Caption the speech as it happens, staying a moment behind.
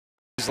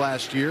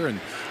last year, and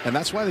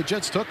that's why the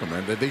Jets took him.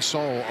 And they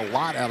saw a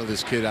lot out of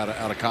this kid out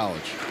of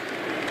college.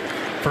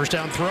 First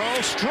down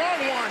throw, strong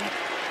one.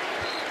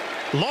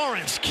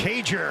 Lawrence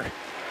Cager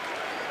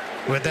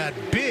with that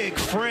big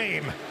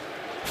frame.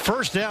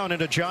 First down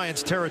into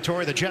Giants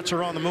territory. The Jets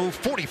are on the move.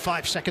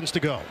 45 seconds to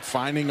go.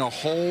 Finding a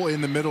hole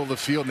in the middle of the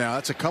field now.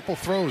 That's a couple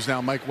throws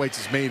now Mike White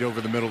has made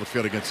over the middle of the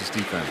field against his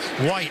defense.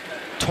 White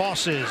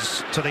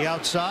tosses to the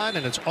outside,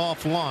 and it's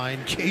offline.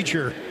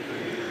 Cager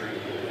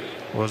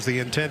was the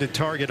intended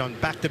target on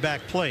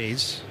back-to-back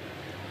plays.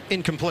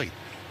 Incomplete.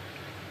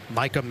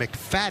 Micah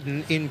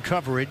McFadden in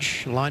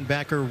coverage,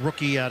 linebacker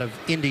rookie out of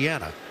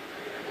Indiana.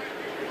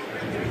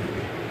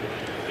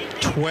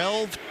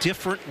 12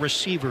 different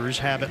receivers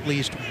have at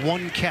least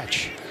one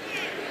catch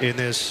in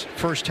this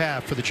first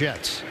half for the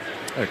Jets.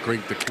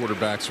 Great, the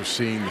quarterbacks are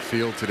seeing the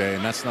field today,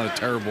 and that's not a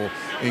terrible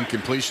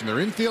incompletion. They're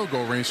in field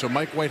goal range, so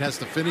Mike White has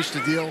to finish the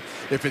deal.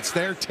 If it's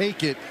there,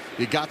 take it.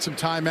 You got some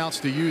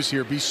timeouts to use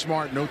here. Be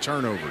smart, no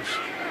turnovers.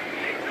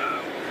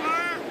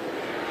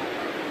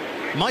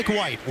 Mike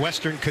White,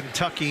 Western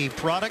Kentucky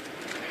product.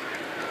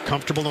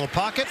 Comfortable in the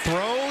pocket,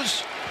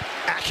 throws.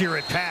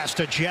 Accurate pass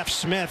to Jeff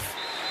Smith.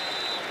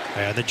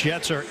 And the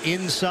Jets are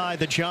inside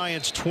the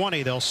Giants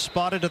 20. They'll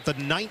spot it at the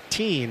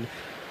 19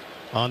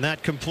 on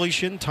that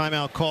completion.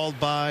 Timeout called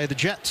by the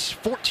Jets.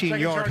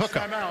 14-yard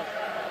hookup.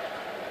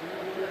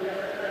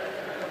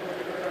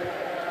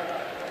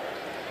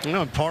 You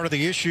know, part of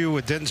the issue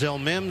with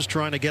Denzel Mims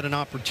trying to get an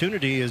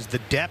opportunity is the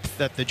depth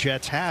that the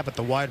Jets have at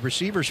the wide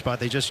receiver spot.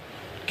 They just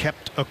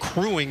kept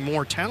accruing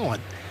more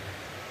talent.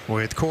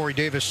 With Corey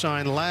Davis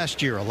signed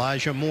last year,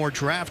 Elijah Moore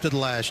drafted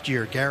last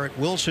year, Garrett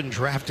Wilson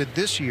drafted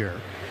this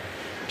year.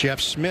 Jeff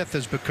Smith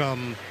has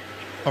become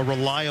a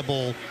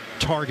reliable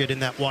target in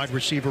that wide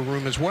receiver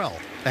room as well.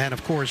 And,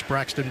 of course,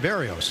 Braxton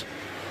Berrios.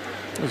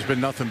 There's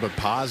been nothing but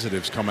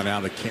positives coming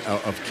out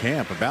of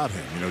camp about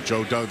him. You know,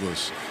 Joe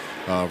Douglas,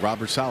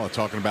 Robert Saleh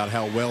talking about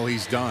how well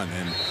he's done.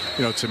 And,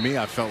 you know, to me,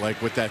 I felt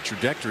like with that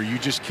trajectory, you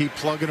just keep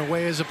plugging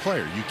away as a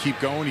player. You keep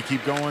going,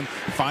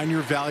 find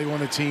your value on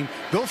the team.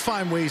 They'll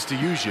find ways to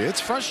use you. It's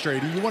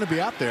frustrating. You want to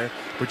be out there,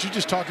 but you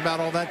just talked about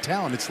all that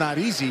talent. It's not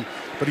easy,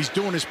 but he's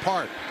doing his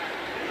part.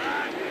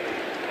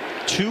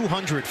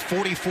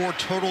 244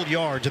 total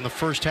yards in the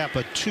first half,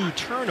 but 2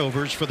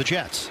 turnovers for the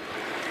Jets.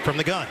 From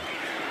the gun,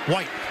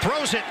 White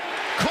throws it,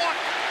 caught,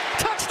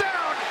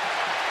 touchdown,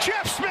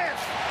 Jeff Smith.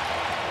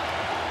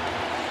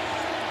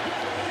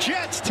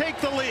 Jets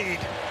take the lead.